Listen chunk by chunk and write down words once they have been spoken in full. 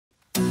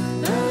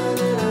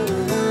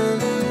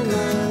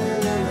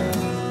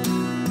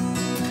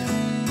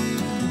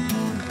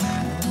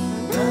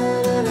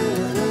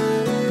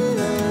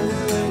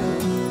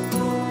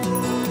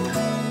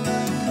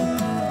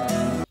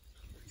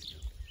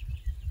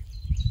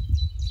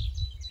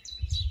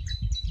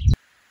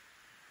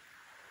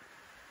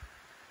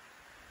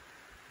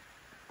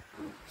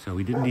So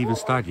we didn't even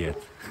start yet.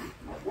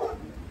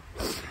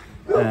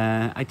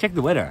 I checked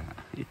the weather.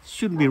 It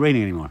shouldn't be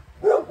raining anymore.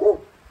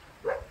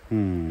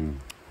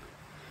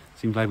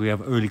 Seems like we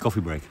have early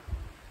coffee break.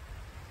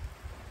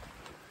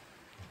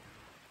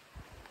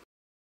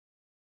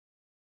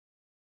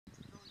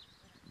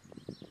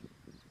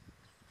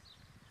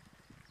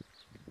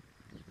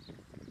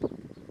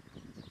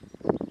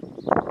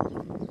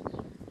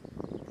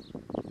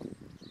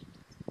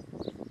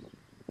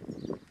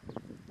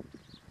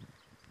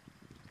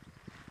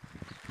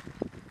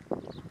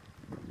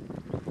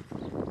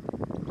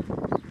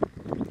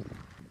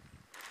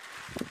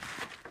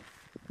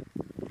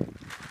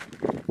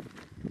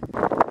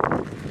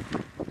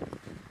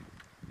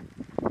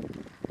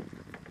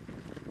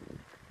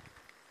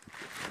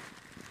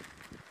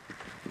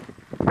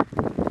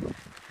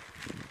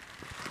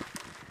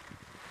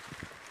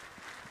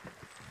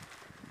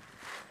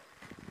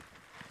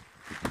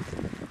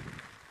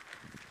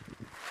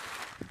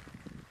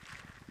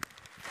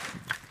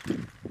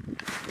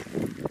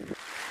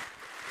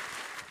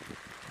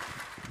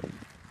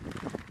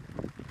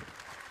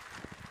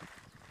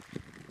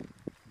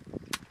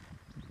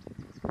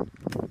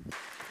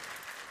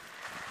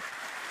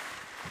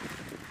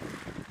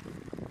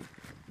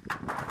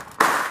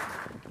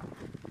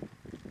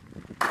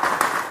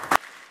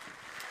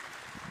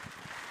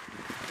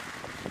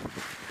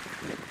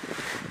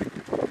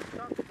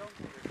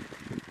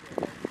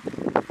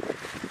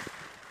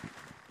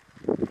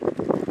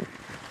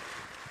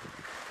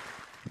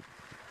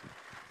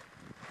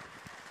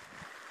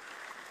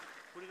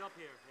 Up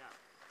here, yeah,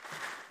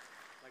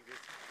 like this.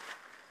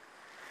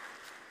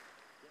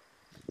 Yep.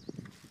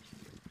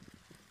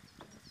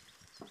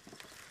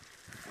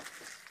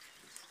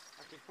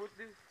 I can put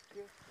this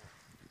here.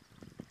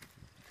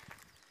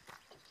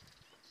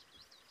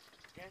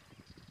 Okay.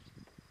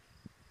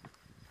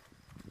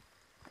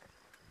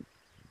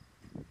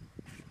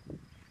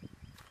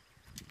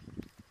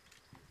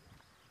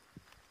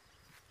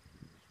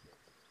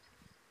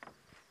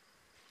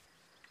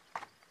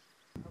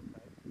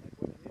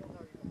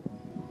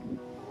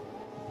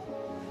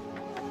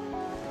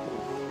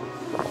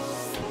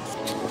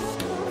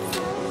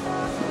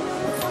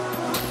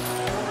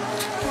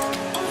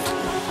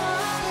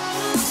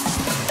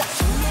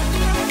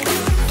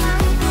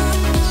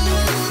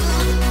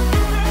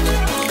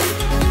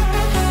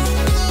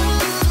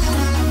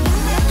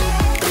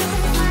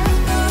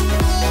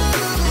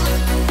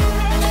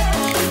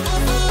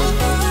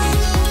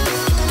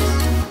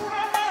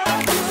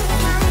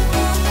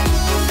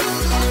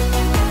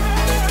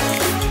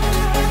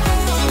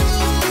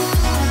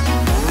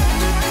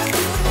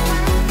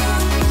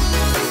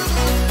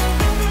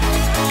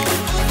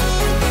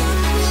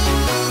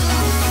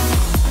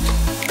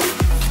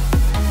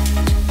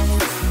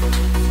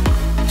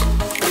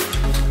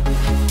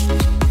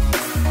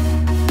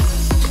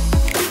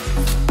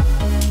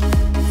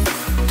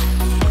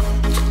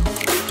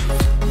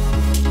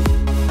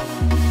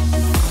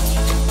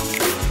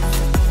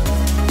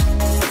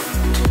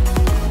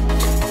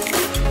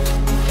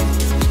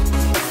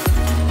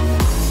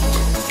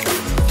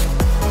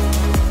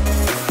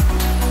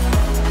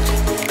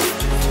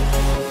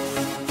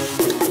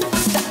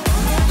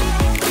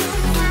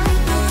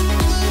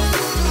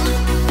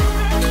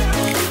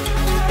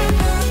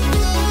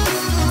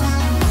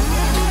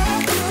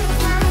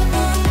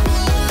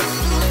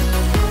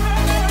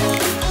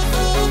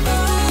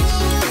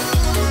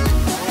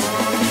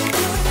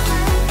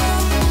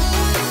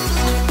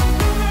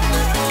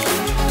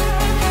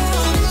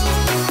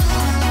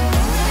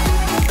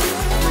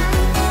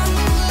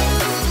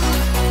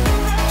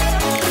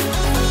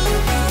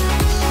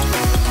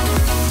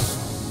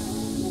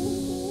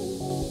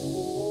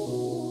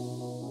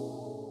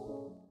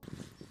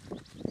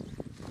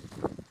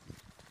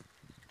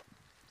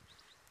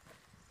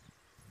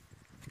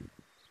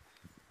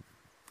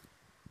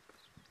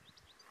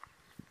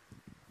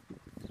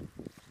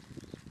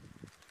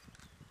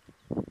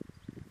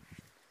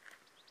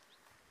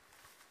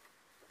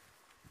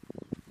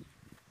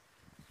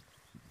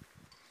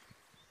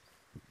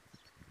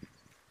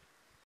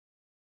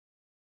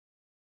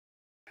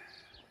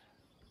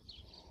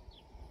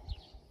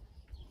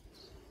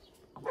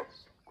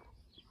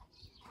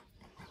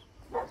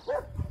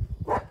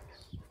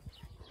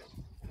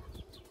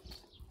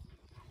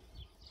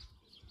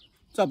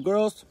 What's up,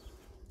 girls?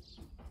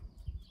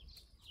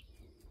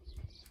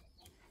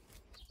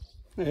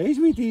 Hey,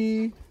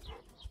 sweetie.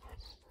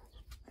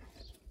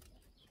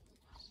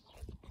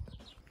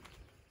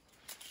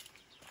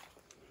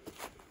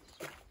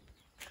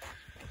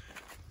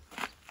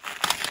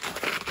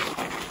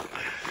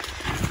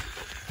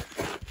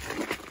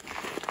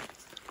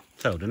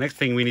 So the next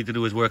thing we need to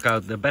do is work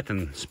out the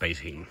batten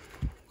spacing.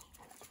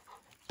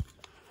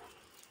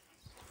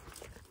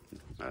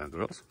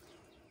 Girls.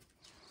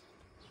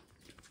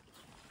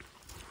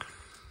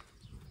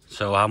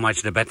 So how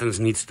much the battens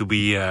needs to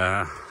be,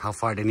 how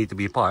far they need to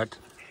be apart.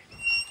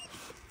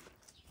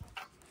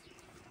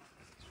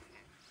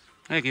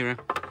 Hey, Akira.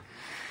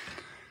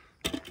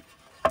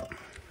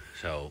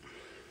 So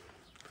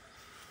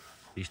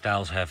These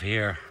tiles have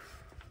here,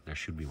 there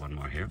should be one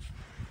more here.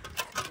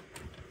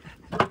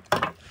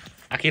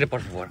 Akira, por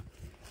favor.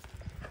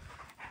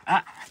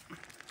 Ah.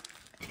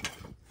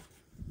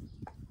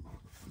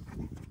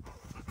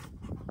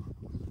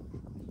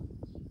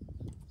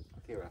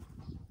 Akira,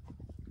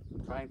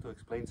 I'm trying to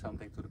explain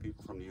something to the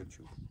people from the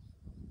YouTube.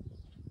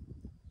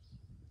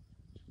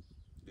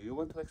 Do you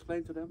want to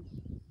explain to them?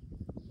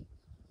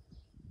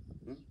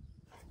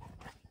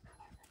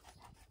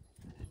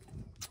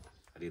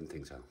 I didn't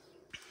think so.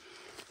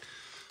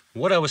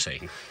 What I was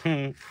saying.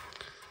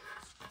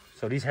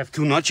 So these have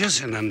two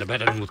notches, and then the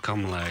batten would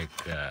come like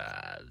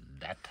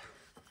that.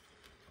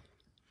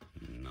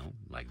 No,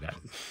 like that.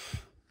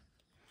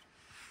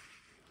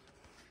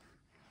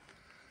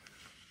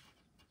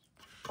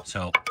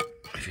 So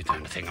if you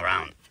turn the thing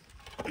around,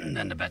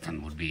 then the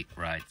batten would be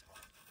right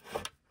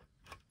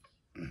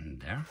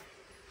there.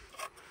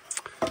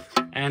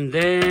 And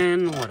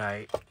then what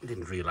I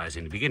didn't realize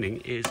in the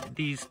beginning is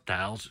these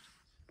tiles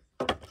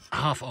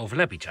half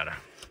overlap each other.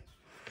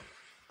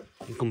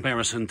 In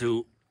comparison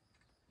to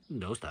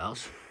those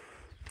tiles,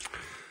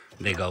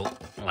 they go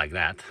like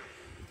that.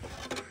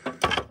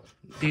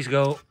 These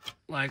go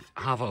like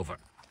half over.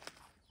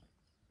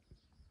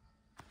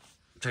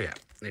 So yeah,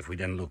 if we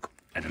then look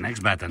at the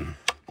next batten,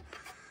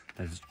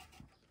 that's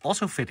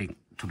also fitting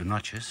to the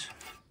notches,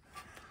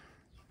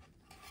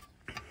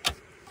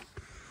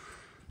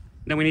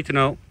 then we need to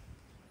know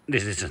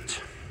this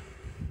distance.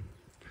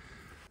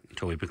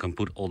 So we can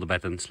put all the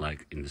battens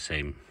like in the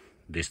same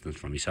distance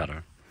from each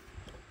other.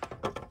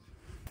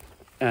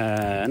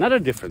 Another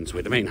difference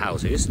with the main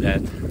house is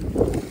that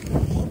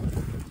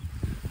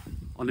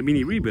on the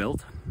mini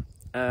rebuild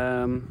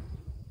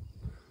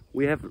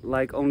we have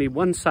like only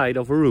one side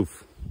of a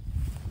roof.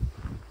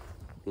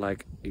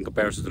 Like in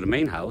comparison to the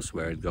main house,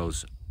 where it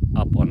goes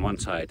up on one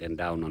side and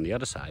down on the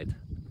other side.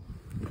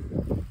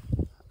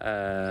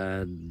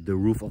 The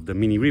roof of the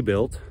mini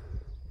rebuild,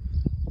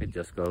 it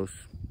just goes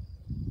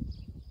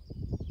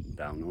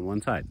down on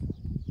one side.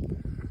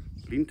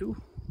 Lean-to?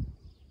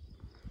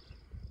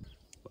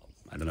 Well,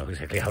 I don't know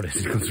exactly how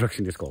this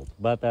construction is called,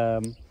 but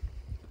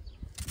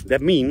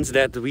that means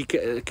that we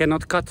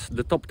cannot cut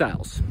the top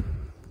tiles.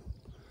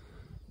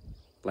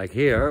 Like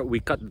here, we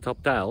cut the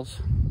top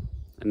tiles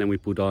and then we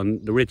put on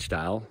the ridge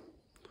tile,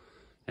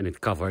 and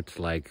it covered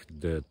like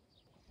the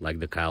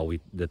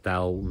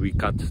tile we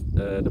cut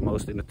the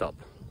most in the top.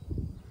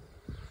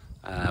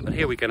 But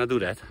here we cannot do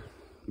that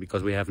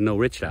because we have no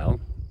ridge tile.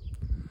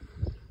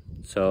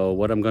 So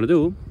what I'm gonna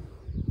do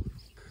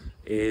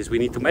is we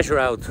need to measure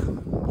out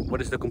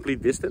what is the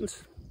complete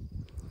distance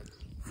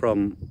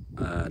from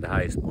the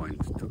highest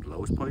point to the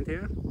lowest point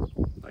here,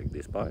 like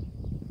this part.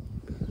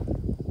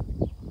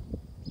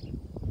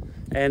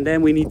 And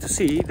then we need to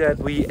see that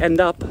we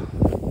end up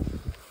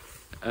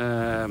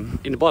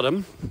in the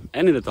bottom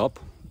and in the top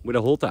with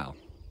a whole tile.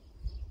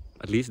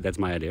 At least that's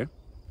my idea.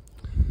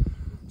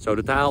 So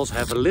the tiles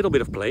have a little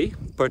bit of play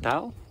per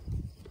tile.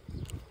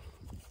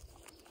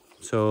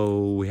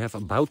 So we have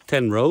about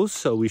 10 rows,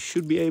 so we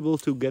should be able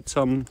to get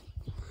some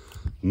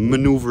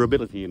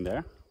maneuverability in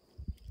there.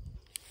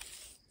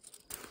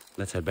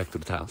 Let's head back to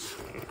the tiles.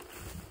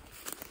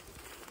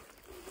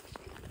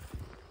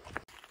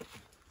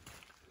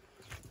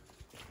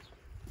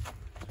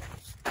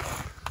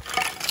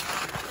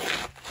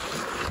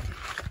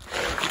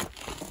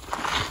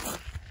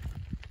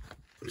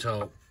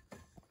 So,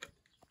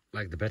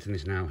 like the batten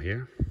is now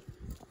here,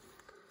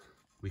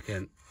 we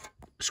can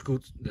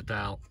scoot the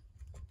tile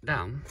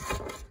down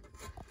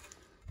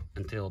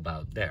until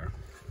about there.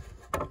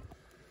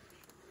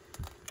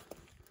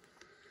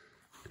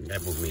 And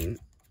that would mean,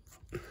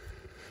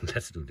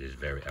 let's do this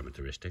very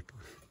amateuristic.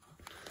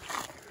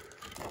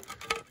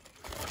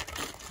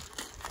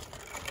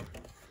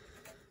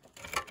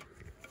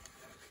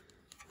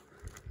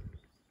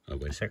 Oh,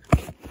 wait a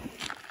second.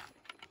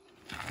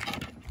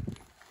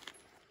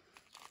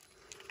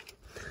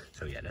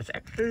 So yeah, that's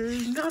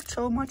actually not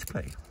so much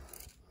play.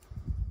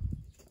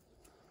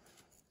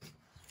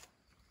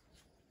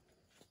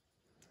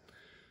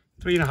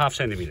 Three and a half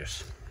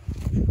centimeters.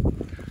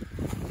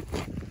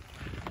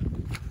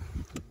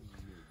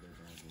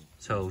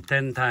 So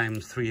 10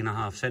 times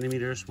 3.5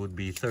 centimeters would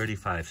be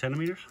 35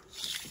 centimeters.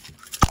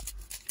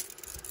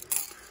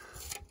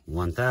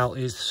 One tile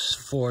is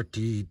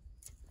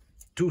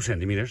 42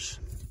 centimeters.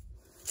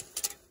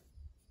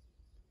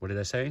 What did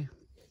I say?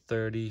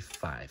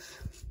 35.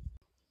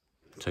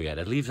 So yeah,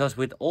 that leaves us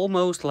with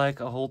almost like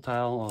a whole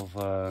tile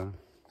of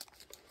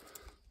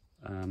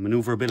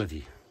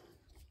maneuverability.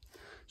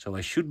 So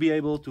I should be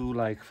able to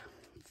like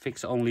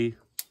fix only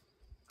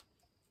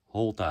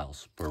whole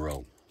tiles per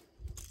row.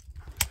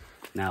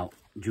 Now,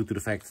 due to the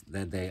fact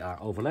that they are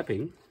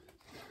overlapping,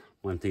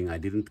 one thing I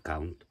didn't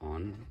count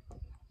on,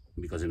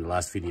 because in the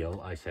last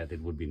video I said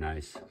it would be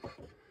nice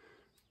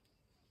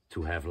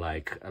to have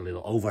like a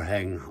little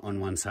overhang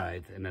on one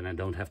side and then I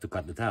don't have to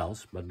cut the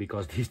tiles, but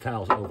because these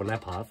tiles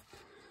overlap half,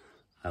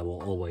 I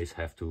will always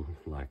have to,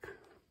 like,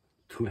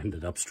 to end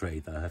it up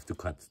straight, I have to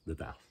cut the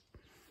tiles.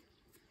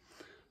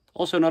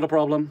 Also not a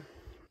problem.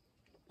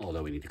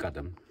 although we need to cut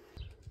them.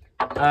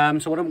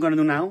 So what I'm gonna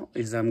do now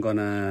is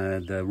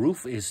the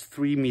roof is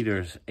 3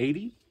 meters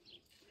 80.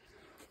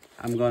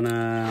 I'm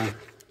gonna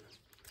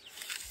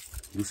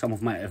do some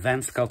of my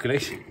advanced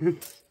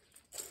calculations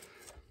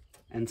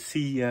and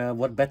see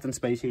what batten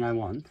spacing I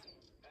want.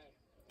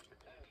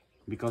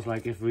 Because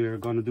like if we're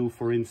gonna do,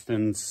 for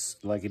instance,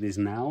 like it is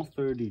now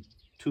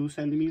 32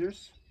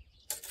 centimeters.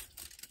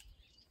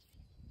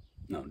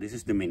 No, this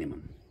is the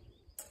minimum.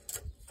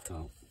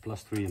 So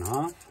plus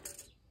 3.5.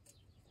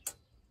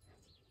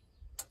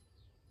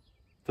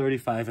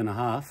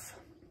 35.5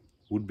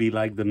 would be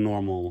like the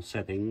normal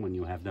setting when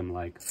you have them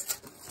like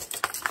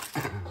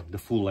the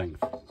full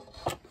length.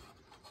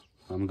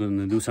 So I'm going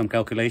to do some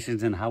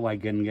calculations and how I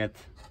can get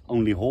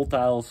only whole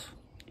tiles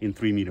in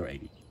 3 meter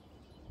 80.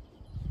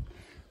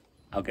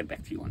 I'll get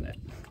back to you on that.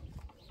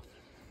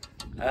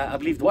 I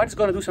believe Duarte's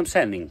going to do some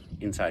sanding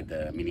inside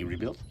the mini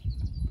rebuild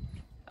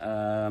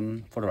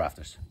for the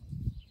rafters.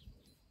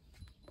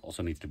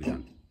 Also needs to be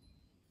done.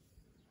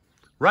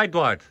 Right,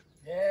 Duarte?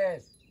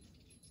 Yes.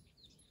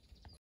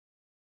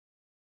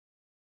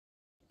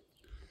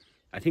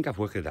 I think I've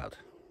worked it out.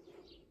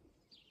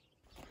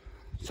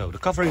 So the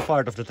covering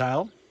part of the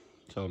tile,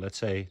 so let's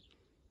say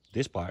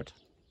this part,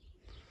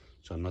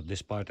 so not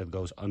this part that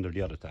goes under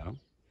the other tile.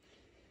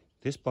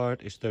 This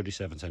part is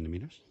 37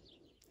 centimeters.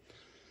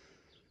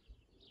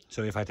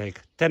 So if I take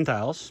 10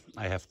 tiles,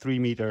 I have 3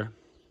 meter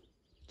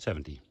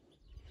 70.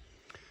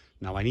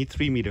 Now I need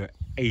 3 meter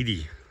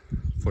 80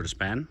 for the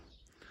span,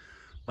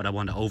 but I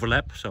want to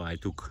overlap, so I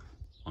took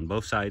on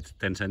both sides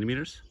 10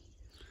 centimeters.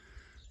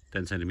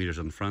 10 centimeters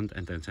on the front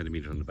and 10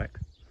 centimeters on the back.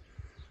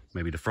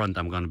 Maybe the front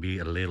I'm going to be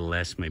a little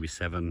less, maybe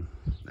 7,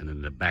 and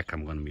then the back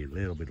I'm going to be a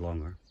little bit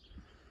longer.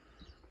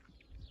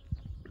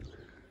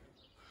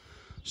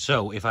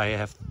 So if I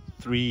have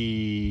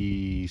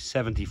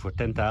 370 for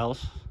 10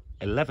 tiles,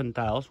 11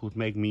 tiles would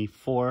make me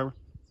 4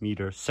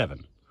 meter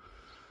 7.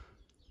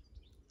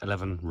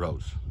 11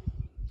 rows.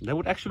 That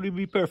would actually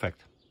be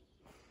perfect.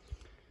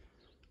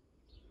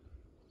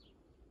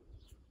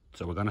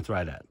 So we're going to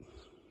try that.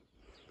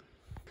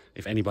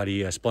 If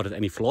anybody spotted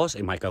any flaws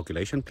in my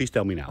calculation, please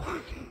tell me now.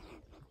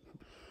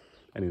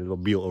 And it will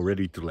be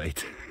already too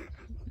late.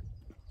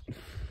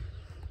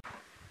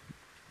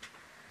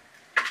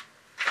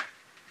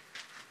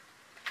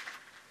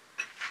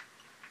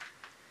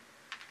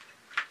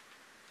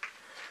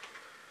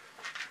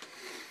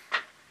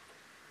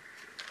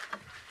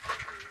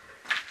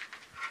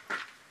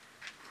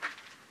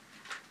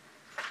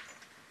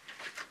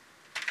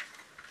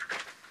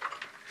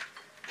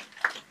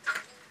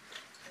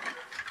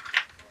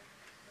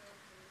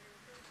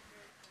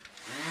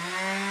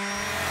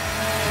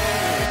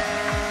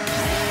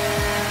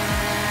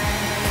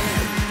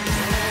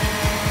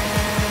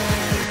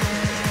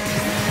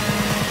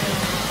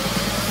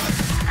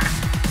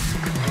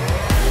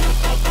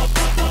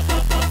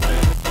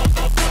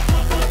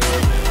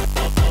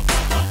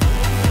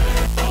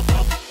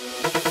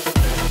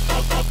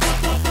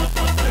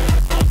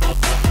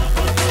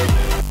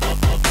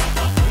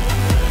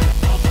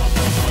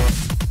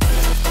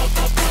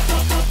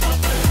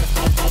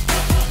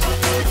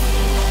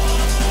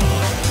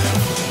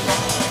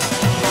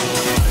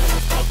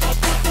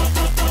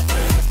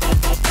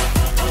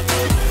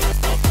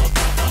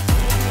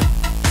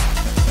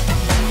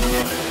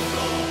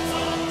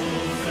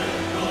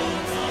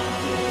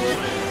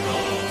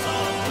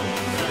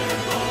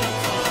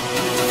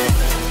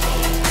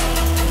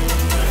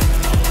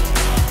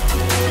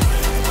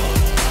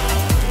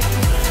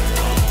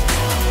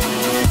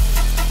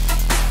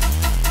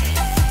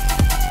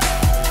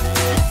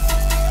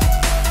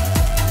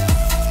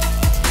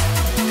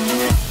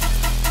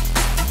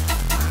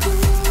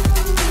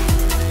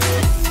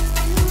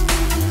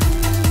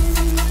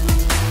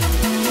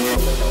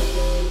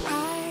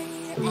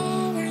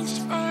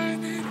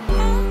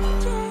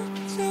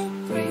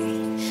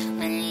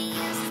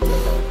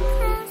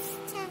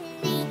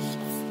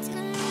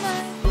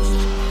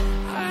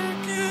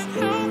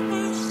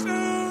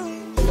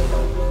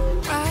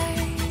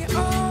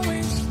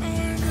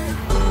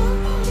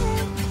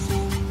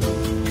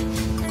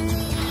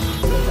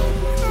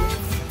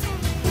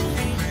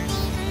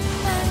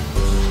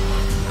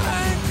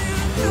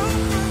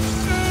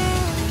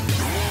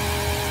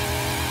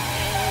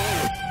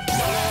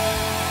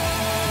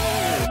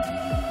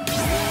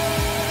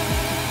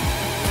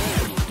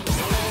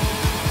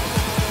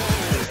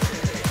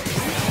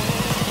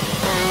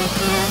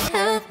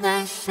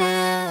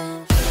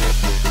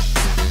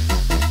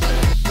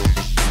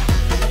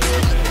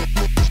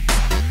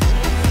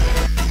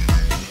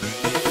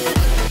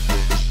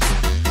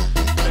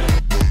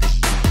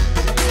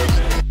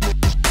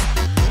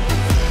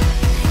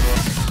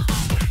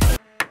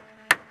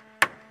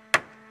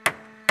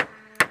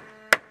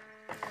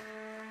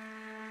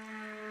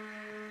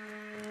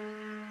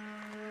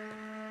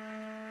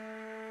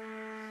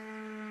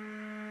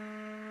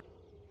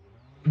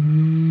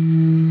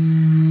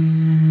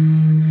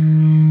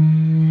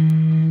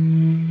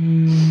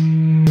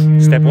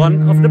 Step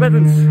 1 of the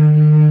battens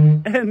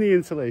and the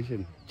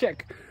installation.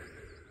 Check.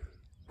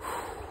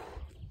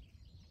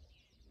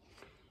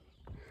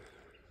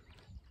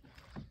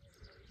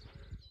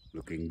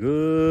 looking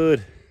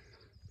good.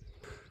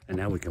 And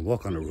now we can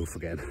walk on the roof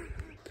again.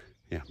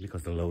 Yeah,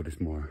 because the load is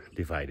more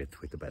divided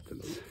with the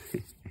battens.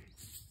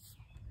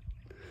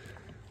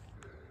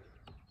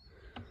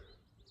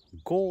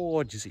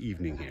 Gorgeous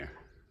evening here.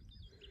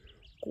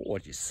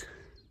 Gorgeous.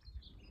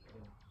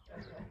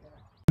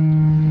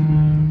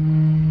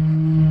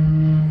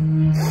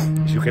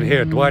 As you can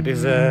hear, Duarte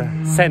is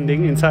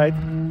sanding inside.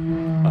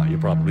 Oh, you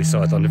probably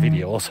saw it on the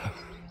video also.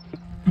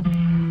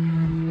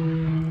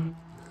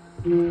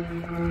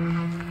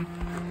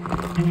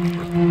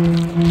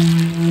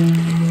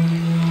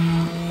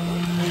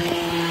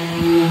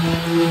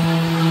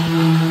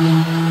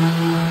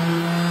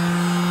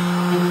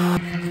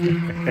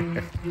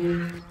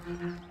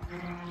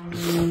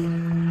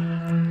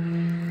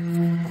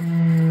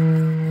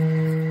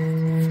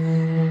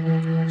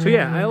 So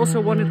yeah, I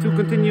also wanted to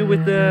continue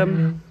with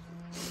the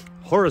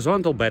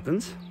horizontal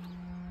battens,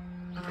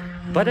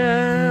 but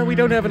we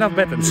don't have enough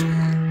battens.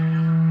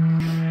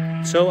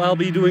 So I'll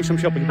be doing some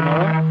shopping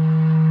tomorrow.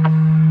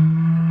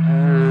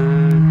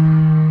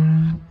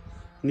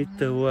 Need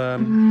to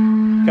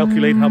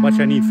calculate how much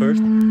I need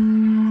first.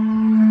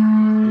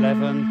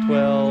 11,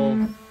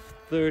 12,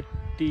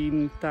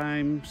 13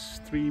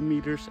 times 3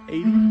 meters,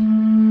 80.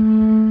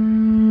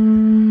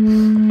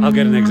 I'll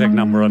get an exact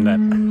number on that.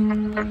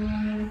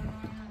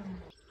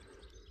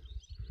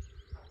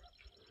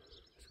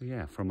 So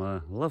yeah, from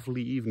a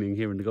lovely evening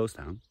here in the ghost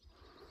town.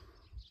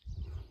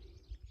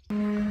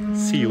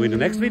 See you in the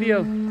next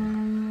video.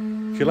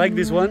 If you like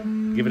this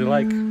one, give it a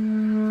like. If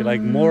you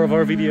like more of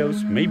our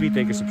videos, maybe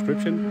take a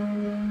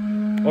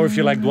subscription. Or if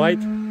you like Dwight.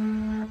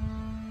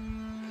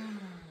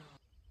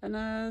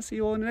 And see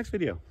you all in the next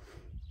video.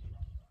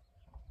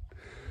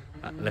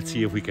 Let's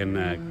see if we can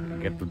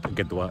get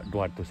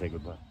Duarte to say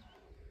goodbye.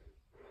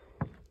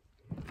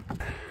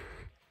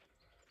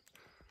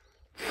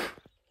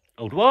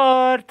 Oh,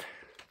 Duarte!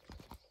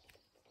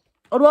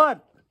 Oh,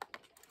 Duarte!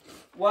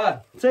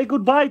 What? Say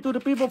goodbye to the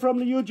people from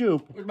the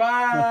YouTube.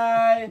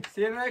 Goodbye.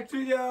 See you in the next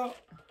video.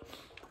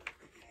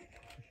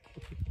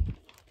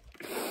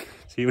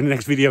 See you in the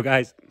next video,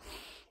 guys.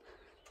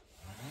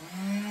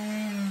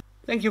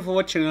 Thank you for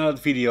watching another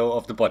video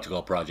of the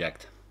Portugal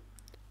project.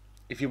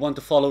 If you want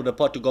to follow the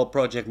Portugal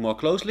project more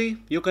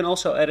closely, you can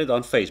also add it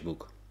on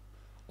Facebook.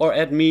 Or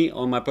add me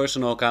on my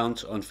personal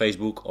account on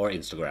Facebook or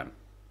Instagram.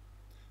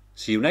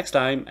 See you next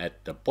time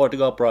at the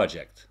Portugal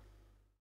project.